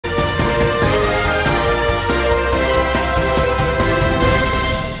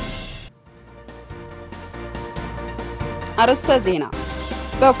አርስተ ዜና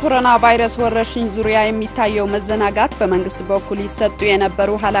በኮሮና ቫይረስ ወረርሽኝ ዙሪያ የሚታየው መዘናጋት በመንግስት በኩል ይሰጡ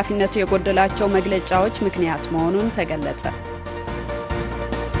የነበሩ ኃላፊነት የጎደላቸው መግለጫዎች ምክንያት መሆኑን ተገለጸ።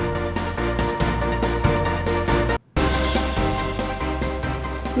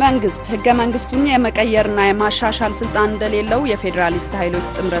 መንግስት ህገ መንግስቱን የመቀየርና የማሻሻል ስልጣን እንደሌለው የፌደራሊስት ኃይሎች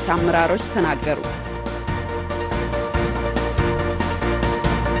ጥምረት አመራሮች ተናገሩ።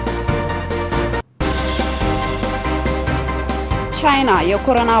 ቻይና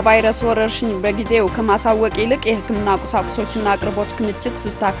የኮሮና ቫይረስ ወረርሽኝ በጊዜው ከማሳወቅ ይልቅ የህክምና ቁሳቁሶችና አቅርቦት ክምችት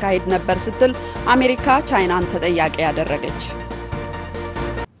ስታካሂድ ነበር ስትል አሜሪካ ቻይናን ተጠያቂ ያደረገች።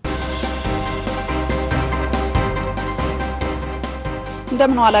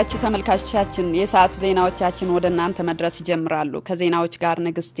 እንደምን ዋላችሁ ተመልካቾቻችን የሰዓቱ ዜናዎቻችን ወደናንተ መድረስ ይጀምራሉ። ከዜናዎች ጋር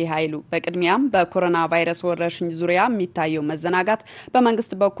ንግስቲ ኃይሉ። በቅድሚያም በኮሮና ቫይረስ ወረርሽኝ ዙሪያ የሚታየው መዘናጋት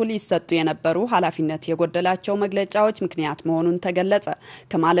በመንግስት በኩል ይሰጡ የነበሩ ኃላፊነት የጎደላቸው መግለጫዎች ምክንያት መሆኑን ተገለጸ።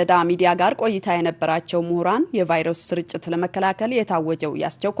 ከማለዳ ሚዲያ ጋር ቆይታ የነበራቸው ምሁራን የቫይረስ ስርጭት ለመከላከል የታወጀው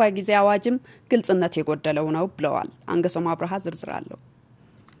የአስቸኳይ ጊዜ አዋጅም ግልጽነት የጎደለው ነው ብለዋል። አንገሶም አብርሃ ዝርዝር አለው።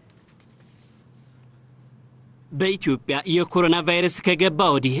 በኢትዮጵያ የኮሮና ቫይረስ ከገባ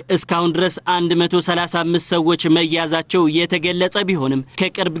ወዲህ እስካሁን ድረስ 135 ሰዎች መያዛቸው የተገለጸ ቢሆንም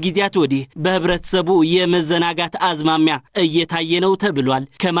ከቅርብ ጊዜያት ወዲህ በህብረተሰቡ የመዘናጋት አዝማሚያ እየታየ ነው ተብሏል።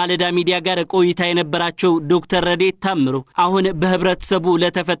 ከማለዳ ሚዲያ ጋር ቆይታ የነበራቸው ዶክተር ረዴት ታምሩ አሁን በህብረተሰቡ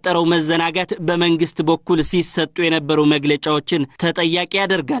ለተፈጠረው መዘናጋት በመንግስት በኩል ሲሰጡ የነበሩ መግለጫዎችን ተጠያቂ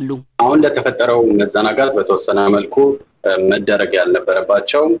ያደርጋሉ። አሁን ለተፈጠረው መዘናጋት በተወሰነ መልኩ መደረግ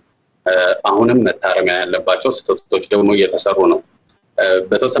ያልነበረባቸው አሁንም መታረሚያ ያለባቸው ስህተቶች ደግሞ እየተሰሩ ነው።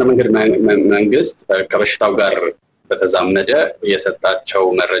 በተወሰነ መንገድ መንግስት ከበሽታው ጋር በተዛመደ የሰጣቸው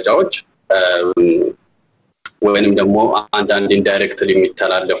መረጃዎች ወይንም ደግሞ አንዳንድ ኢንዳይሬክትሊ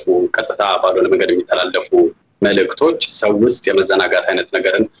የሚተላለፉ ቀጥታ ባልሆነ መንገድ የሚተላለፉ መልእክቶች ሰው ውስጥ የመዘናጋት አይነት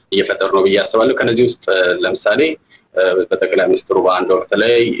ነገርን እየፈጠሩ ነው ብዬ አስባለሁ። ከነዚህ ውስጥ ለምሳሌ በጠቅላይ ሚኒስትሩ በአንድ ወቅት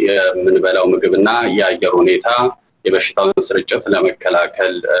ላይ የምንበላው ምግብና የአየር ሁኔታ የበሽታውን ስርጭት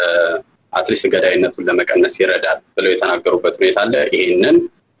ለመከላከል አትሊስት ገዳይነቱን ለመቀነስ ይረዳል ብለው የተናገሩበት ሁኔታ አለ። ይሄንን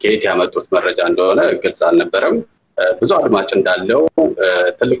ከየት ያመጡት መረጃ እንደሆነ ግልጽ አልነበረም። ብዙ አድማጭ እንዳለው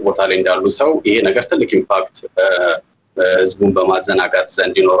ትልቅ ቦታ ላይ እንዳሉ ሰው ይሄ ነገር ትልቅ ኢምፓክት ህዝቡን በማዘናጋት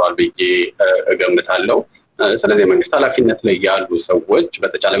ዘንድ ይኖራል ብዬ እገምታለሁ። ስለዚህ መንግስት ኃላፊነት ላይ ያሉ ሰዎች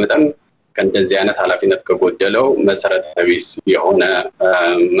በተቻለ መጠን ከእንደዚህ አይነት ኃላፊነት ከጎደለው መሰረታዊ ቢስ የሆነ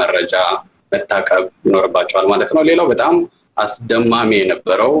መረጃ መታቀብ ይኖርባቸዋል ማለት ነው። ሌላው በጣም አስደማሚ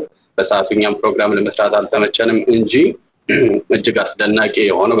የነበረው በሰዓቱኛም ፕሮግራም ለመስራት አልተመቸንም እንጂ እጅግ አስደናቂ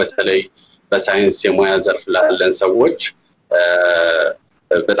የሆነው በተለይ በሳይንስ የሙያ ዘርፍ ላለን ሰዎች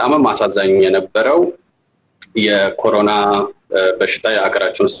በጣም አሳዛኝ የነበረው የኮሮና በሽታ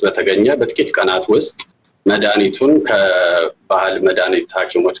የሀገራችን ውስጥ በተገኘ በጥቂት ቀናት ውስጥ መድኃኒቱን ከባህል መድኃኒት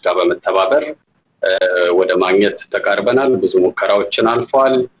ሐኪሞች ጋር በመተባበር ወደ ማግኘት ተቃርበናል። ብዙ ሙከራዎችን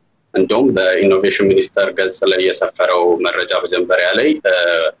አልፈዋል። እንደውም በኢኖቬሽን ሚኒስተር ገጽ ላይ የሰፈረው መረጃ በጀንበሪያ ላይ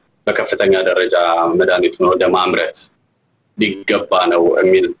በከፍተኛ ደረጃ መድኃኒቱን ወደ ማምረት ሊገባ ነው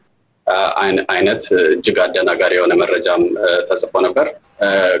የሚል አይነት እጅግ አደናጋሪ የሆነ መረጃም ተጽፎ ነበር።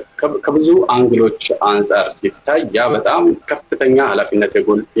 ከብዙ አንግሎች አንፃር ሲታይ ያ በጣም ከፍተኛ ኃላፊነት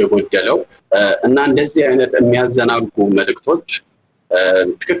የጎደለው እና እንደዚህ አይነት የሚያዘናጉ መልእክቶች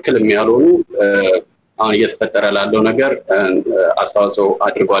ትክክል የሚያልሆኑ አሁን እየተፈጠረ ላለው ነገር አስተዋጽኦ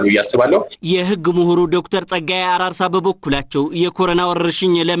አድርጓል ብዬ አስባለሁ። የህግ ምሁሩ ዶክተር ጸጋዬ አራርሳ በበኩላቸው የኮሮና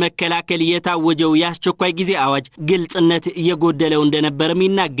ወረርሽኝ ለመከላከል የታወጀው የአስቸኳይ ጊዜ አዋጅ ግልጽነት የጎደለው እንደነበርም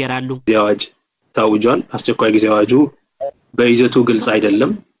ይናገራሉ። አዋጅ ታውጇል። አስቸኳይ ጊዜ አዋጁ በይዘቱ ግልጽ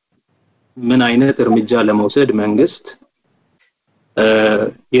አይደለም። ምን አይነት እርምጃ ለመውሰድ መንግስት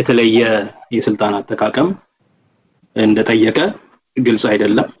የተለየ የስልጣን አጠቃቀም እንደጠየቀ ግልጽ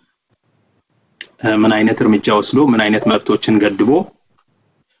አይደለም። ምን አይነት እርምጃ ወስዶ ምን አይነት መብቶችን ገድቦ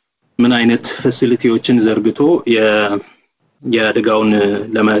ምን አይነት ፋሲሊቲዎችን ዘርግቶ የአደጋውን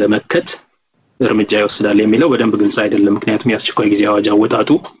ለመመከት እርምጃ ይወስዳል የሚለው በደንብ ግልጽ አይደለም። ምክንያቱም የአስቸኳይ ጊዜ አዋጅ አወጣጡ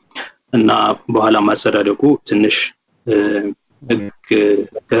እና በኋላ ማጸዳደቁ ትንሽ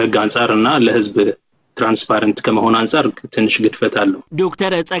ከህግ አንፃርና ለህዝብ ትራንስፓረንት ከመሆን አንፃር ትንሽ ግድፈት አለው።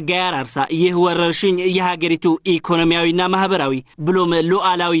 ዶክተር ጸጋዬ አራርሳ ይህ ወረርሽኝ የሀገሪቱ ኢኮኖሚያዊና ማህበራዊ ብሎም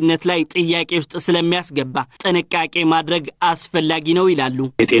ሉዓላዊነት ላይ ጥያቄ ውስጥ ስለሚያስገባ ጥንቃቄ ማድረግ አስፈላጊ ነው ይላሉ።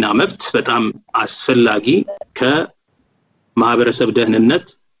 የጤና መብት በጣም አስፈላጊ ከማህበረሰብ ደህንነት፣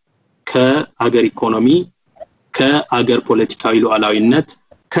 ከሀገር ኢኮኖሚ፣ ከሀገር ፖለቲካዊ ሉዓላዊነት፣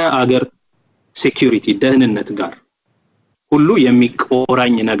 ከሀገር ሴኩሪቲ ደህንነት ጋር ሁሉ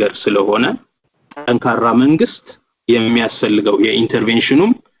የሚቆራኝ ነገር ስለሆነ ጠንካራ መንግስት የሚያስፈልገው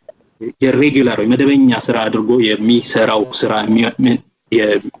የኢንተርቬንሽኑም የሬጉላር ወይ መደበኛ ስራ አድርጎ የሚሰራው ስራ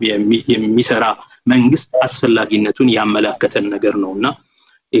የሚሰራ መንግስት አስፈላጊነቱን ያመለከተን ነገር ነውና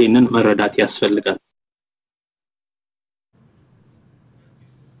ይሄንን መረዳት ያስፈልጋል።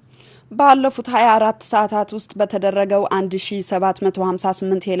 ባለፉት 24 ሰዓታት ውስጥ በተደረገው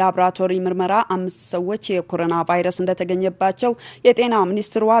 1758 የላብራቶሪ ምርመራ 5 ሰዎች የኮሮና ቫይረስ እንደተገኘባቸው የጤና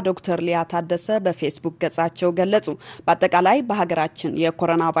ሚኒስትሯ ዶክተር ሊያ ታደሰ በፌስቡክ ገጻቸው ገለጹ። በአጠቃላይ በሀገራችን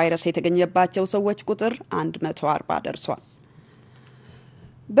የኮሮና ቫይረስ የተገኘባቸው ሰዎች ቁጥር 140 ደርሷል።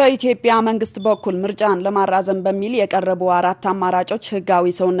 በኢትዮጵያ መንግስት በኩል ምርጫን ለማራዘም በሚል የቀረቡ 4 አማራጮች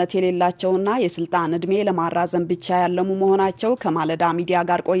ህጋዊ ሰውነት የሌላቸውና የስልጣን እድሜ ለማራዘም ብቻ ያለሙ መሆናቸው ከማለዳ ሚዲያ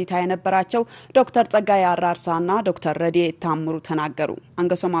ጋር ቆይታ የነበራቸው ዶክተር ጸጋይ አራርሳና ዶክተር ረዲኤት ታምሩ ተናገሩ።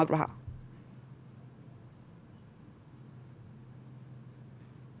 አንገሶም አብርሃ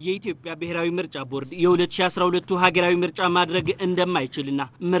የኢትዮጵያ ብሔራዊ ምርጫ ቦርድ የ2012 ሀገራዊ ምርጫ ማድረግ እንደማይችልና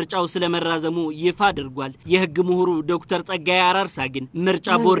ምርጫው ስለመራዘሙ ይፋ አድርጓል። የህግ ምሁሩ ዶክተር ጸጋይ አራርሳ ግን ምርጫ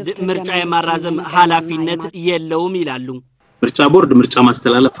ቦርድ ምርጫ የማራዘም ኃላፊነት የለውም ይላሉ። ምርጫ ቦርድ ምርጫ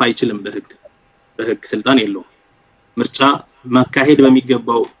ማስተላለፍ አይችልም። በህግ ስልጣን የለውም። ምርጫ ማካሄድ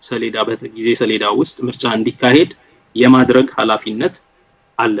በሚገባው ሰሌዳ በጊዜ ሰሌዳ ውስጥ ምርጫ እንዲካሄድ የማድረግ ኃላፊነት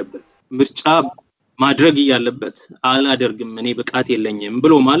አለበት። ምርጫ ማድረግ ያለበት አላደርግም እኔ ብቃት የለኝም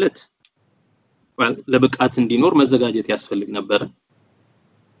ብሎ ማለት ለብቃት እንዲኖር መዘጋጀት ያስፈልግ ነበር።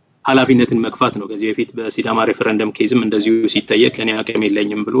 ኃላፊነትን መግፋት ነው። ከዚህ በፊት በሲዳማ ሬፈረንደም ኬዝም እንደዚሁ ሲጠየቅ እኔ አቅም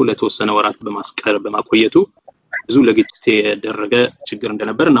የለኝም ብሎ ለተወሰነ ወራት በማቆየቱ ብዙ ለግጭት የደረገ ችግር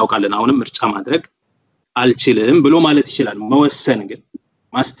እንደነበር እናውቃለን። አሁንም ምርጫ ማድረግ አልችልም ብሎ ማለት ይችላል። መወሰን ግን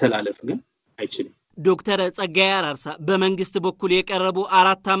ማስተላለፍ ግን አይችልም። ዶክተር ጸጋይ አራርሳ በመንግስት በኩል የቀረቡ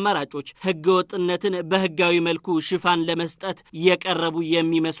 4 አማራጮች ህገወጥነትን በህጋዊ መልኩ ሽፋን ለመስጠት የቀረቡ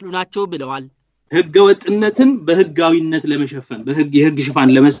የሚመስሉ ናቸው ብለዋል። ህገወጥነትን በህጋዊነት ለመሸፈን የህግ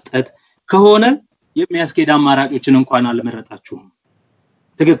ሽፋን ለመስጠት ከሆነ የሚያስኬድ አማራጮችን እንኳን አልመረጣችሁም።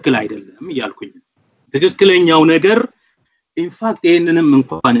 ትክክል አይደለም እያልኩኝ ትክክለኛው ነገር ኢንፋክት ይሄንንም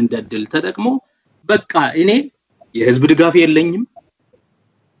እንኳን እንደድል ተጠቅሞ በቃ እኔ የህዝብ ድጋፍ የለኝም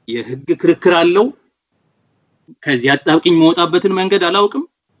የህግ ክርክር አለው ከዚህ አጣብቂኝ መውጣበትን መንገድ አላውቅም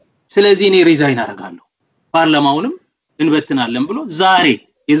ስለዚህ እኔ ሪዛይን አደርጋለሁ ፓርላማውንም እንበትናለን ብሎ ዛሬ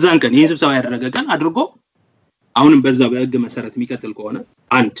የዛን ቀን ይሄን ስብሰባ ያደረገ ቀን አድርጎ አሁንም በዛ በህግ መሰረት የሚቀጥል ከሆነ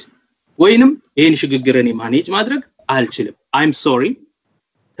አንድ ወይንም ይሄን ሽግግርን ማኔጅ ማድረግ አልችልም I'm sorry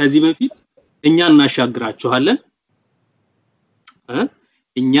ከዚህ በፊት እኛ እናሻግራችኋለን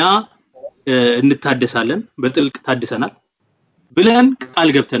እኛ እንታደሳለን በጥልቅ ታድሰናል ብለን ቃል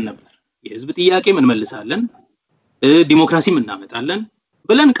ገብተን ነበር የህዝብ ጥያቄ ምን መልሳለን ዲሞክራሲ ምን እናመጣለን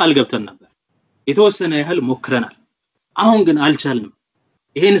ብለን ቃል ገብተን ነበር የተወሰነ ያህል ሞክረናል አሁን ግን አልቻልንም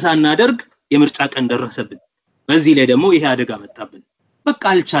ይሄን ሳናደርግ የምርጫ ቀን ደረሰብን በዚህ ላይ ደግሞ ይሄ አደጋ መጣብን በቃ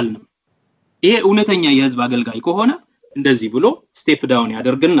አልቻልንም ይሄ እውነተኛ የህዝብ አገልጋይ ከሆነ እንደዚህ ብሎ ስቴፕ ዳውን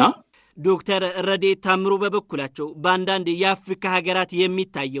ያደርግና ዶክተር ረዲኤት ታምሩ በበኩላቸው ባንዳንድ የአፍሪካ ሀገራት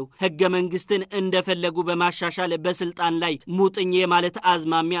የሚታየው ህገ መንግስትን እንደፈለጉ በማሻሻል በስልጣን ላይ ሙጥኝ የማለት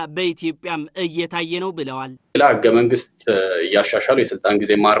አዝማሚያ በኢትዮጵያም እየታየ ነው ብለዋል። ህገ መንግስት ያሻሻሉ የስልጣን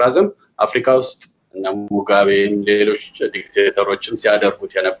ጊዜ ማራዘም አፍሪካ ውስጥ እና ሙጋቤም ሌሎች ዲክቴተሮችም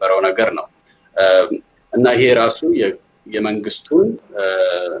ሲያደርጉት የነበረው ነገር ነው እና ይሄ ራሱ የመንግስቱን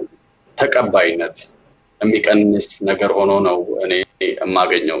ተቀባይነት የሚቀንስ ነገር ሆኖ ነው እኔ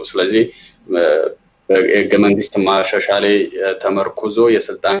የማገኘው ስለዚህ ህገ መንግስት ማሻሻል ተመርኩዞ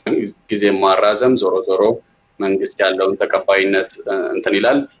የስልጣን ጊዜ ማራዘም ዞሮ መንግስት ያለውን ተቀባይነት እንትን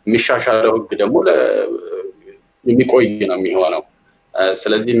ይላል የሚሻሻለው ህግ ደግሞ የሚቆይ ነው የሚሆነው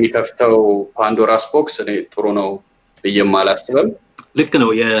ስለዚህ የሚከፍተው ፓንዶራስ ቦክስ ጥሩ ነው በየማላስበም ልክ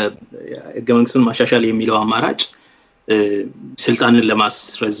ነው የህገ መንግስቱን ማሻሻል የሚለው አማራጭ ስልጣንን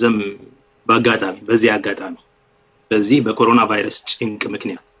ለማስረዘም በዚህ አጋጣሚ በዚህ በኮሮና ቫይረስ ጭንቅ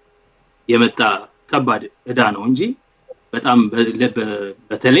ምክንያት የመጣ ከባድ እዳ ነው እንጂ በጣም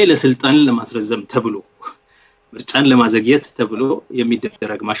በተለይ ለስልጣን ለማስረዘም ተብሎ ምርጫን ለማዘግየት ተብሎ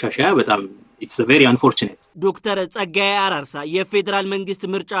የሚደረግ ማሻሻያ በጣም it's very unfortunate ዶክተር ጸጋይ አራርሳ የፌደራል መንግስት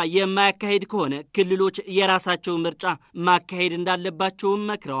ምርጫ የማያካሄድ ከሆነ ክልሎች የራሳቸው ምርጫ ማካሄድ እንዳለባቸው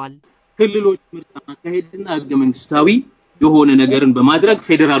መክረዋል ክልሎች ምርጫ ማካሄድና ህገ መንግስታዊ የሆነ ነገርን በማድረግ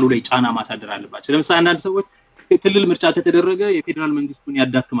ፌደራሉ ላይ ጫና ማሳደር አለባቸው ለምሳሌ አንዳንድ ሰዎች ክልል ምርጫ ከተደረገ የፌደራል መንግስቱን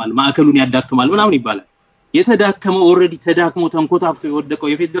ያዳክማል ማዕከሉን ያዳክማል ምናምን ይባላል የተዳከመው ኦሬዲ ተዳክሞ ተንኮታፍቶ የወደቀው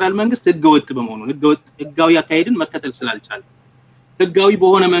የፌደራል መንግስት ህገወጥ በመሆኑ ህጋዊ አካሄድን መከተል ስላልቻለ ህጋዊ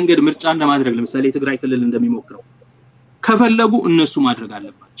በሆነ መንገድ ምርጫን ለማድረግ ለምሳሌ የትግራይ ክልል እንደሚሞክረው ከፈለጉ እነሱ ማድረግ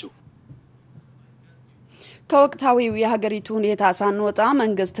አለባቸው ከወቅታዊው የሀገሪቱ ሁኔታ ሳንወጣ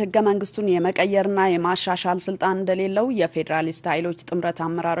መንግስት ህገ መንግስቱን የመቀየርና የማሻሻል ስልጣን እንደሌለው የፌዴራሊስት ኃይሎች ጥምረት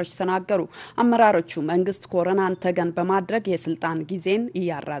አመራሮች ተናገሩ። አመራሮቹ መንግስት ኮሮናን ተገን በማድረግ የስልጣን ጊዜን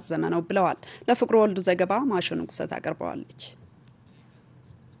እያራዘመ ነው ብለዋል። ለፍቅሩ ወልዱ ዘገባ ማሽኑ ጉሰት አቀርበዋለች።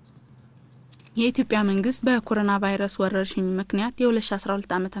 የኢትዮጵያ መንግስት በኮሮና ቫይረስ ወረርሽኝ ምክንያት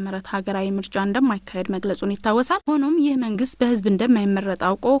የ2012 ዓመተ ምህረት ሀገራዊ ምርጫ እንደማይካሄድ መግለጹን ይታወሳል። ሆኖም ይህ መንግስት በህዝብ እንደማይመረጥ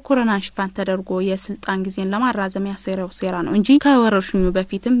አውቆ ኮሮናን ሽፋን ተደርጎ የስልጣን ጊዜን ለማራዘም ያሰረው ሴራ ነው እንጂ ከወረርሽኙ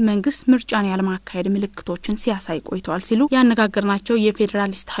በፊትም መንግስት ምርጫን ያለማካሄድ ምልክቶችን ሲያሳይ ቆይቷል ሲሉ ያነጋገርናቸው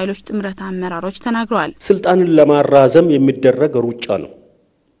የፌዴራሊስት ኃይሎች ጥምረት አመራሮች ተናግረዋል። ስልጣንን ለማራዘም የሚደረግ ሩጫ ነው።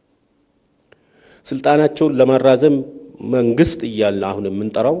 ስልጣናቸውን ለማራዘም መንግስት እያለ አሁን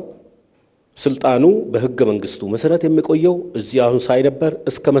የምንጠራው ስልጣኑ በህገ መንግስቱ መሰረት የሚቆየው እዚህ አሁን ሳይነበር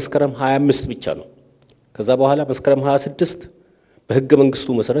እስከ መስከረም 25 ብቻ ነው። ከዛ በኋላ መስከረም 26 በህገ መንግስቱ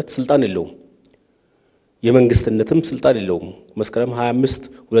መሰረት ስልጣን የለውም። የመንግስትነትም ስልጣን የለውም። መስከረም 25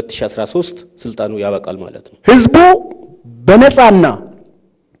 2013 ስልጣኑ ያበቃል ማለት ነው። ህዝቡ በነጻና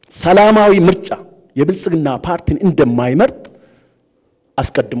ሰላማዊ ምርጫ የብልጽግና ፓርቲን እንደማይመርጥ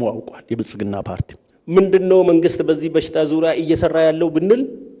አስቀድሞ አውቋል። የብልጽግና ፓርቲ ምንድነው መንግስት በዚህ በሽታ ዙሪያ እየሰራ ያለው ብንል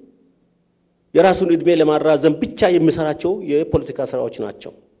የራሱን እድሜ ለማራዘም ብቻ የሚሰራቸው የፖለቲካ ስራዎች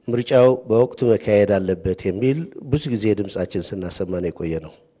ናቸው። ምርጫው በወቅቱ መካሄድ አለበት የሚል ብዙ ጊዜ ድምጻችን ስናሰማን የቆየ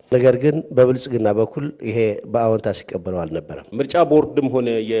ነው። ነገር ግን በብልጽግና በኩል ይሄ በአዎንታ ሲቀበለው አልነበረም። ምርጫ ቦርድም ሆነ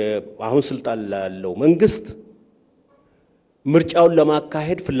አሁን ስልጣን ያለው መንግስት ምርጫውን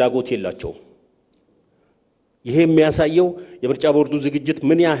ለማካሄድ ፍላጎት የላቸውም። ይሄ የሚያሳየው የምርጫ ቦርዱ ዝግጅት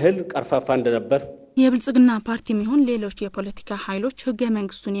ምን ያህል ቀርፋፋ እንደነበር የብልጽግና ፓርቲም ይሁን ሌሎች የፖለቲካ ኃይሎች ህገ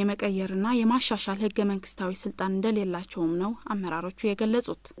መንግስቱን የመቀየርና የማሻሻል ህገ መንግስታዊ ስልጣን እንደሌላቸውም ነው አመራሮቹ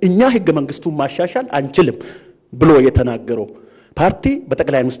የገለጹት። እኛ ህገ መንግስቱን ማሻሻል አንችልም ብሎ የተናገረው ፓርቲ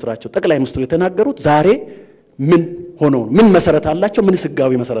በጠቅላይ ሚኒስትሩ የተናገሩት ዛሬ ምን ሆኖ ነው? ምን መሰረት አላቸው? ምን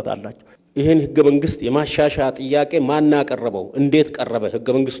ህጋዊ መሰረት አላቸው? ይሄን ህገ መንግስት የማሻሻያ ጥያቄ ማን አቀረበው? እንዴት ቀረበ?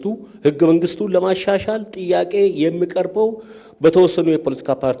 ህገ መንግስቱን ለማሻሻል ጥያቄ የሚቀርበው በተወሰኑ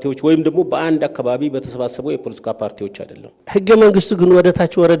የፖለቲካ ፓርቲዎች ወይም ደግሞ በአንድ አካባቢ በተሰባሰቡ የፖለቲካ ፓርቲዎች አይደለም። ህገ መንግስቱ ግን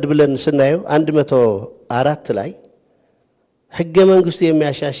ወደታች ወረድ ብለን ስናየው 104 ላይ ህገ መንግስቱ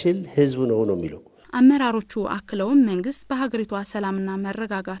የሚያሻሽል ህዝብ ነው የሚለው። አመራሮቹ አክለውም መንግስት በሀገሪቷ ሰላምና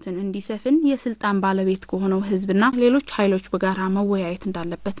መረጋጋትን እንዲሰፍን የስልጣን ባለቤት ከሆነው ህዝብና ሌሎች ኃይሎች በጋራ መወያየት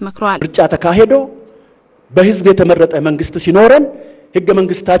እንዳለበት መክረዋል። ምርጫ ተካሄዶ በህዝብ የተመረጠ መንግስት ሲኖረን ህገ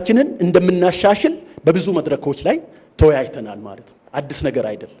መንግስታችንን እንደምናሻሽል በብዙ መድረኮች ላይ ተወያይተናል ማለት ነው። አዲስ ነገር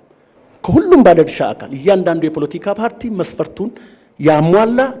አይደለም። ከሁሉም ባለድርሻ አካል እያንዳንዱ የፖለቲካ ፓርቲ መስፈርቱን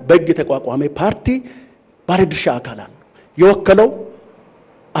ያሟላ በህግ የተቋቋመ ፓርቲ ባለድርሻ አካል አለ። የወከለው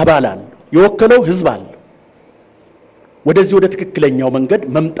አባል አለ። የወከለው ህዝብ አለ። ወደዚህ ወደ ትክክለኛው መንገድ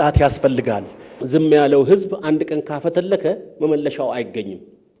መምጣት ያስፈልጋል። ዝም ያለው ህዝብ አንድ ቀን ካፈተለከ መመለሻው አይገኝም።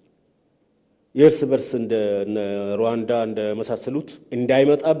 የእርስ በርስ እንደ ሩዋንዳ እንደ መሳሰሉት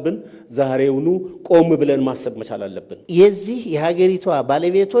እንዳይመጣብን ዛሬውኑ ቆም ብለን ማሰብ መቻል አለብን። የዚህ የሀገሪቷ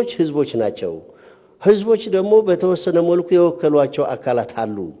ባለቤቶች ህዝቦች ናቸው። ህዝቦች ደግሞ በተወሰነ መልኩ የወከሏቸው አካላት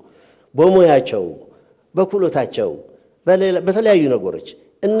አሉ። በሙያቸው፣ በኩሎታቸው፣ በተለያዩ ነገሮች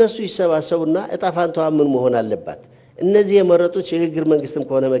እነሱ ይሰባሰቡና እጣፋንታው ምን መሆን አለባት? እነዚህ የመረጡት የሽግግር መንግስትም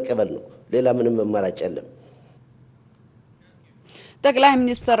ከሆነ መቀበል ነው። ሌላ ምንም አማራጭ የለም። ጠቅላይ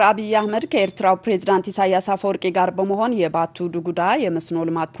ሚኒስትር አብይ አህመድ ከኤርትራው ፕሬዝዳንት ኢሳያስ አፈወርቂ ጋር በመሆን የባቱ ዱጉዳ የመስኖ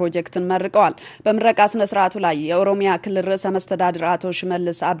ልማት ፕሮጀክትን መርቀዋል። በምረቃ ስነ ስርዓቱ ላይ የኦሮሚያ ክልል ርዕሰ መስተዳድር አቶ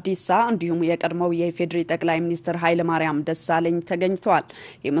ሽመልስ አብዲሳ እንዲሁም የቀድሞው የኢፌዴሪ ጠቅላይ ሚኒስትር ኃይለ ማርያም ደሳለኝ ተገኝተዋል።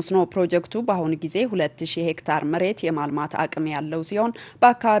 የመስኖ ፕሮጀክቱ በአሁኑ ጊዜ 2000 ሄክታር መሬት የማልማት አቅም ያለው ሲሆን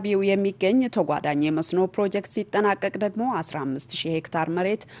በአካባቢው የሚገኝ ተጓዳኝ የመስኖ ፕሮጀክት ሲጠናቀቅ ደግሞ 15000 ሄክታር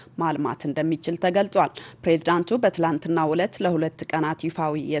መሬት ማልማት እንደሚችል ተገልጿል። ፕሬዝዳንቱ በትላንትናው ዕለት ለሁለት ቀናት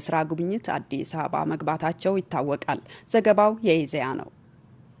ይፋዊ የስራ ጉብኝት አዲስ አበባ መግባታቸው ይታወቃል። ዘገባው የይዘያ ነው።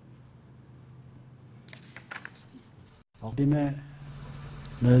 አዲመ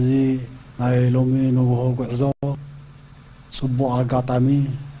ነዚህ ናይሎሚ ነው ጉዕዞ ጽቡቅ አጋጣሚ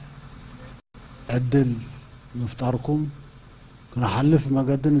ዕድል ምፍጣርኩም ክንሓልፍ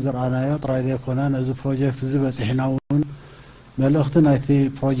መገድን ዝረአናዮ ጥራይ ዘይኮነ ነዚ ፕሮጀክት እዚ በፂሕናውን መልእኽቲ ናይቲ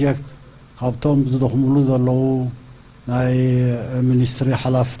ፕሮጀክት ካብቶም ዝደኽሙሉ ዘለዉ ናይ ሚኒስትሪ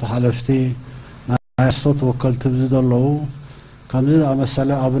ሓላፍቲ ናይ ስቶት ወከልቲ ብዝደለዉ ከምዚ ኣመሰለ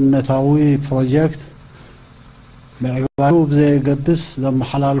ኣብነታዊ ፕሮጀክት ምዕባሉ ብዘይገድስ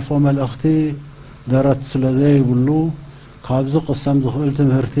ዘመሓላልፎ መልእኽቲ ደረት ስለዘይብሉ ካብዚ ቅሰም ዝኽእል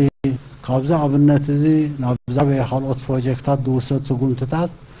ትምህርቲ ካብዚ ኣብነት እዚ ናብ ብዛዕባ ካልኦት ፕሮጀክታት ዝውሰድ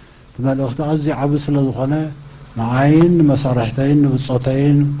ስጉምትታት መልእኽቲ ኣዝዩ ዓብዪ ስለዝኾነ ንዓይን መሳርሕተይን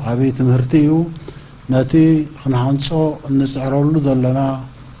ንብፆተይን ዓብዪ ትምህርቲ እዩ። نتي خنهانصو نسعرولو دلنا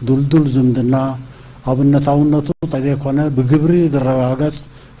دلدل زمدنا أبنتاونتو تديكونا بجبري درجات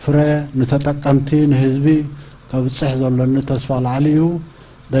فرا نتتقمتي نهزبي كبتصح زلنا تسفى العليو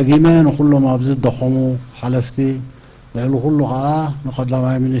دقيما نخلو ما بزد دخمو حلفتي لعلو خلو نقدم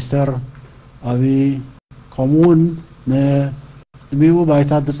مينستر أبي كومون نميو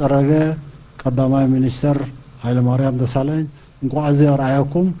بايتات بصرقة قدام مينستر هاي مريم دسالين نكو عزي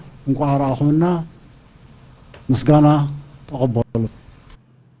رأيكم نكو عراقمنا مسكانا تقبلوا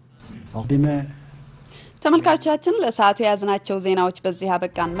أقدمه ተመልካቾቻችን ለሰዓቱ ያዝናቸው ዜናዎች በዚህ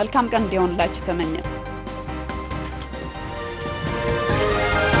አበቃን መልካም ቀን እንዲሆንላችሁ ተመኘን